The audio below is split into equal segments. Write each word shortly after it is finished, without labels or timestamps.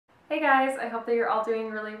Hey guys, I hope that you're all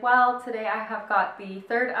doing really well. Today I have got the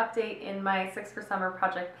third update in my 6 for Summer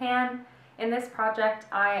project pan. In this project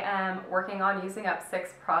I am working on using up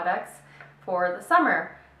 6 products for the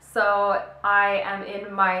summer. So I am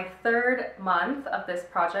in my 3rd month of this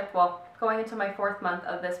project, well, going into my 4th month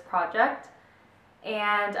of this project.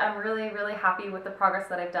 And I'm really happy with the progress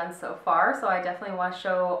that I've done so far. So I definitely want to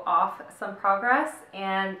show off some progress.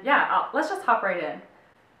 And yeah, let's just hop right in.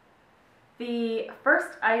 The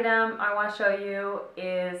first item I want to show you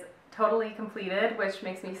is totally completed, which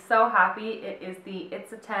makes me so happy. It is the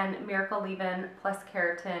It's a 10 Miracle Leave-In plus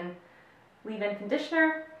Keratin Leave-In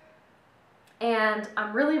Conditioner. And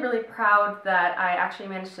I'm really proud that I actually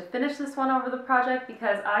managed to finish this one over the project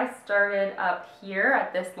because I started up here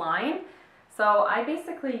at this line. So I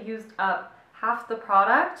basically used up half the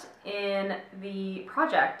product in the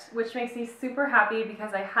project, which makes me super happy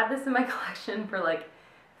because I had this in my collection for like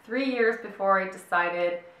 3 years before I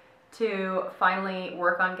decided to finally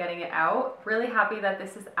work on getting it out. Really happy that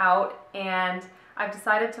this is out, and I've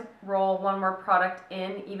decided to roll one more product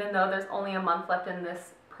in even though there's only a month left in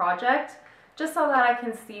this project, just so that I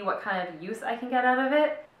can see what kind of use I can get out of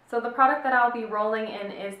it. So the product that I'll be rolling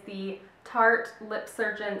in is the Tarte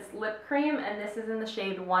LipSurgence Lip Cream, and this is in the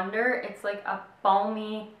shade Wonder. It's like a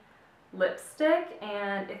balmy lipstick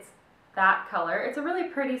and it's that color. It's a really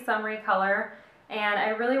pretty summery color. And I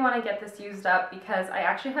really want to get this used up because I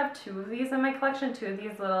actually have 2 of these in my collection, 2 of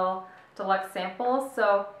these little deluxe samples.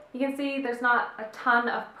 So you can see there's not a ton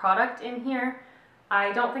of product in here.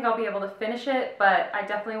 I don't think I'll be able to finish it, but I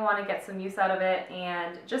definitely want to get some use out of it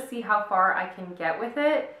and just see how far I can get with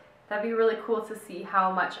it. That'd be really cool to see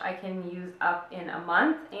how much I can use up in a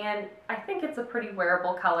month. And I think it's a pretty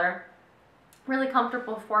wearable color. Really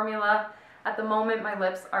comfortable formula. At the moment my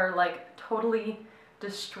lips are like totally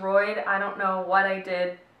destroyed. I don't know what I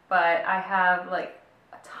did, but I have like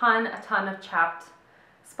a ton of chapped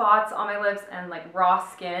spots on my lips and like raw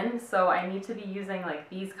skin, so I need to be using like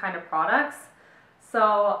these kind of products.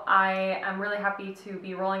 So I am really happy to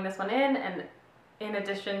be rolling this one in, and in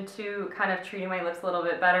addition to kind of treating my lips a little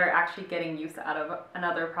bit better, actually getting use out of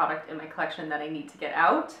another product in my collection that I need to get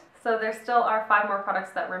out. So there still are 5 more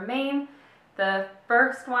products that remain. The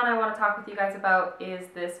first one I want to talk with you guys about is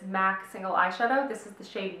this MAC single eyeshadow. This is the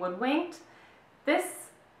shade Woodwinked. This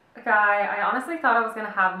guy, I honestly thought I was going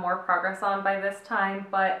to have more progress on by this time,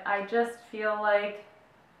 but I just feel like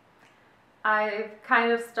I've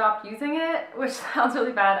kind of stopped using it, which sounds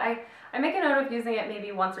really bad. I make a note of using it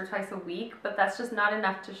maybe once or twice a week, but that's just not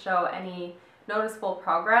enough to show any noticeable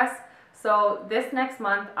progress. So this next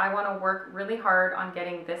month, I want to work really hard on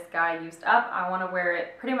getting this guy used up. I want to wear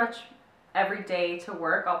it pretty much every day to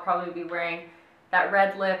work. I'll probably be wearing that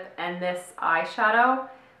red lip and this eyeshadow,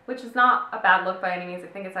 which is not a bad look by any means. I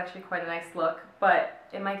think it's actually quite a nice look, but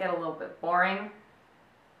it might get a little bit boring.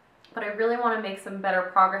 But I really want to make some better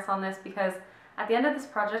progress on this because at the end of this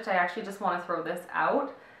project, I actually just want to throw this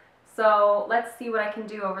out. So let's see what I can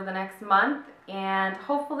do over the next month, and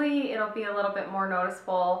hopefully it'll be a little bit more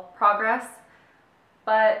noticeable progress.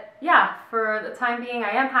 But yeah, for the time being, I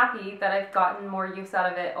am happy that I've gotten more use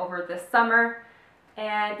out of it over this summer.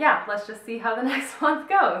 And yeah, let's just see how the next month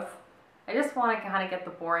goes. I just want to kind of get the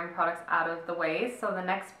boring products out of the way. So the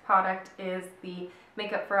next product is the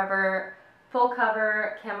Makeup Forever Full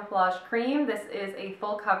Cover Camouflage Cream. This is a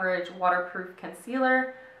full coverage waterproof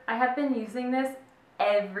concealer. I have been using this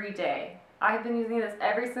every day. I have been using this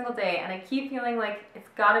every single day, and I keep feeling like it's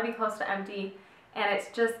got to be close to empty, and it's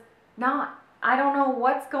just not. I don't know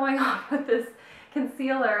what's going on with this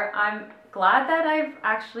concealer. I'm glad that I've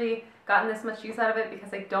actually gotten this much use out of it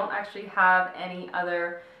because I don't actually have any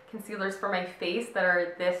other concealers for my face that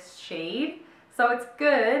are this shade. So it's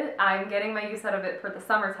good. I'm getting my use out of it for the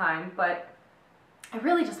summertime, but I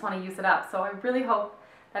really just want to use it up. So I really hope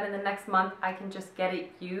that in the next month I can just get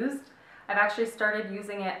it used. I've actually started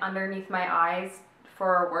using it underneath my eyes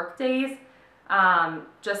for work days.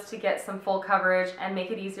 Just to get some full coverage and make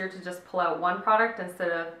it easier to just pull out one product instead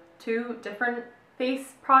of 2 different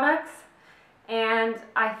face products. And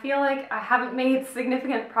I feel like I haven't made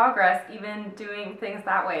significant progress even doing things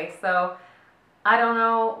that way. So I don't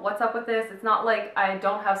know what's up with this. It's not like I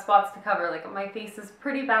don't have spots to cover. Like, my face is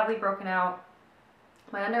pretty badly broken out.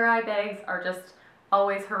 My under eye bags are just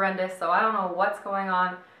always horrendous. So I don't know what's going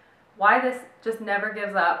on, why this just never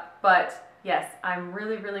gives up. But yes, I'm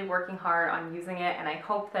really working hard on using it, and I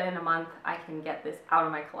hope that in a month I can get this out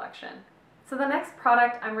of my collection. So the next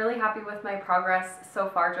product, I'm really happy with my progress so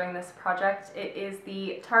far during this project. It is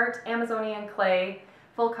the Tarte Amazonian Clay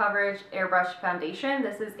Full Coverage Airbrush Foundation.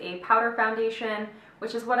 This is a powder foundation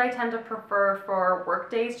which is what I tend to prefer for work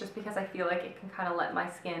days just because I feel like it can kind of let my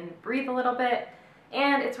skin breathe a little bit.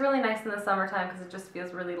 And it's really nice in the summertime because it just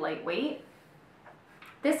feels really lightweight.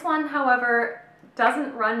 This one, however,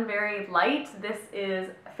 doesn't run very light. This is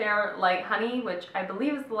Fair Light Honey, which I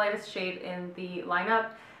believe is the lightest shade in the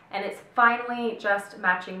lineup, and it's finally just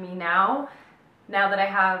matching me now that I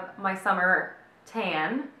have my summer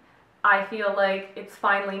tan. I feel like it's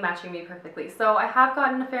finally matching me perfectly. So I have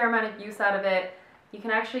gotten a fair amount of use out of it. You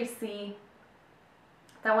can actually see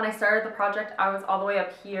that when I started the project, I was all the way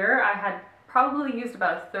up here. I had probably used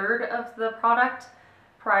about a third of the product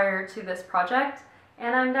prior to this project,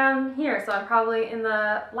 and I'm down here, so I'm probably in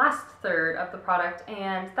the last third of the product,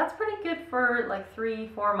 and that's pretty good for like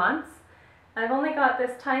 3-4 months. I've only got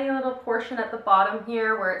this tiny little portion at the bottom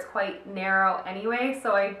here where it's quite narrow anyway,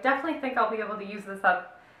 so I definitely think I'll be able to use this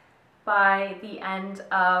up by the end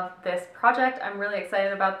of this project. I'm really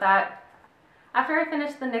excited about that. After I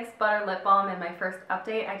finished the NYX Butter Lip Balm in my first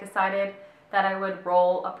update, I decided that I would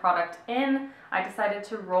roll a product in. I decided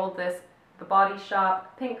to roll the Body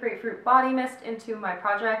Shop Pink Grapefruit Body Mist into my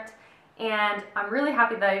project, and I'm really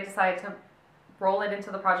happy that I decided to roll it into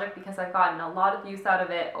the project because I've gotten a lot of use out of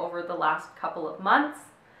it over the last couple of months.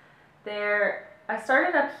 I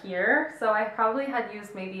started up here, so I probably had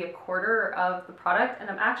used maybe a quarter of the product, and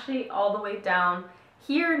I'm actually all the way down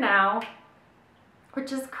here now,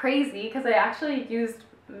 which is crazy because I actually used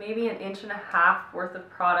maybe 1.5 inches worth of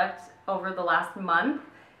product over the last month,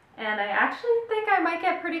 and I actually think I might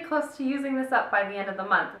get pretty close to using this up by the end of the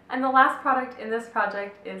month. And the last product in this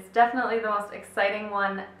project is definitely the most exciting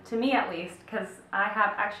one, to me at least, because I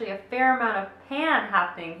have actually a fair amount of pan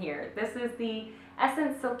happening here. This is the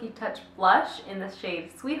Essence Silky Touch Blush in the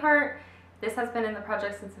shade Sweetheart. This has been in the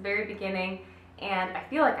project since the very beginning, and I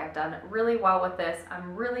feel like I've done really well with this.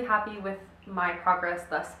 I'm really happy with my progress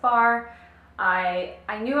thus far.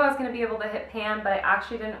 I knew I was going to be able to hit pan, but I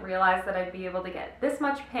actually didn't realize that I'd be able to get this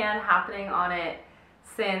much pan happening on it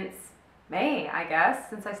since May, I guess,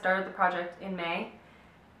 since I started the project in May.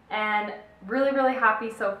 And really, really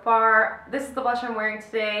happy so far. This is the blush I'm wearing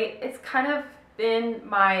today. It's kind of been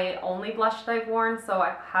my only blush that I've worn, so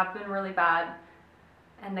I have been really bad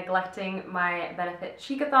and neglecting my Benefit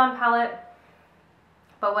Cheekathon palette.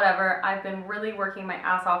 But whatever, I've been really working my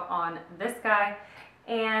ass off on this guy,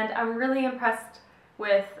 and I'm really impressed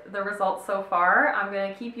with the results so far. I'm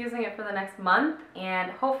going to keep using it for the next month,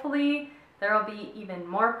 and hopefully there will be even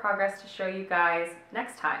more progress to show you guys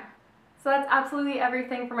next time. So that's absolutely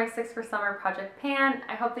everything for my 6 for Summer project pan.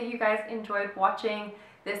 I hope that you guys enjoyed watching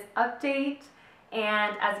this update,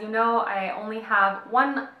 and as you know, I only have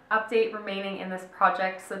one update remaining in this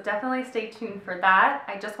project, so definitely stay tuned for that.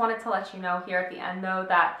 I just wanted to let you know here at the end though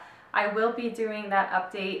that I will be doing that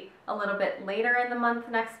update a little bit later in the month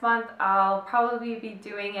next month. I'll probably be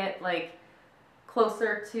doing it like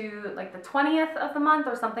closer to like the 20th of the month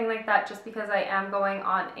or something like that, just because I am going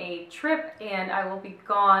on a trip and I will be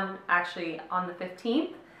gone actually on the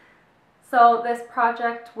 15th. So this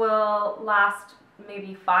project will last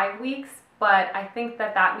maybe 5 weeks, but I think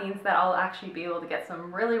that that means that I'll actually be able to get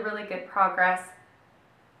some really, really good progress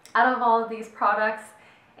out of all of these products.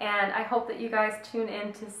 And I hope that you guys tune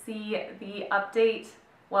in to see the update,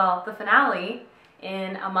 well, the finale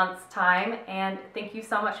in a month's time. And thank you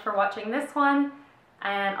so much for watching this one,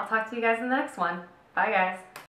 and I'll talk to you guys in the next one. Bye guys.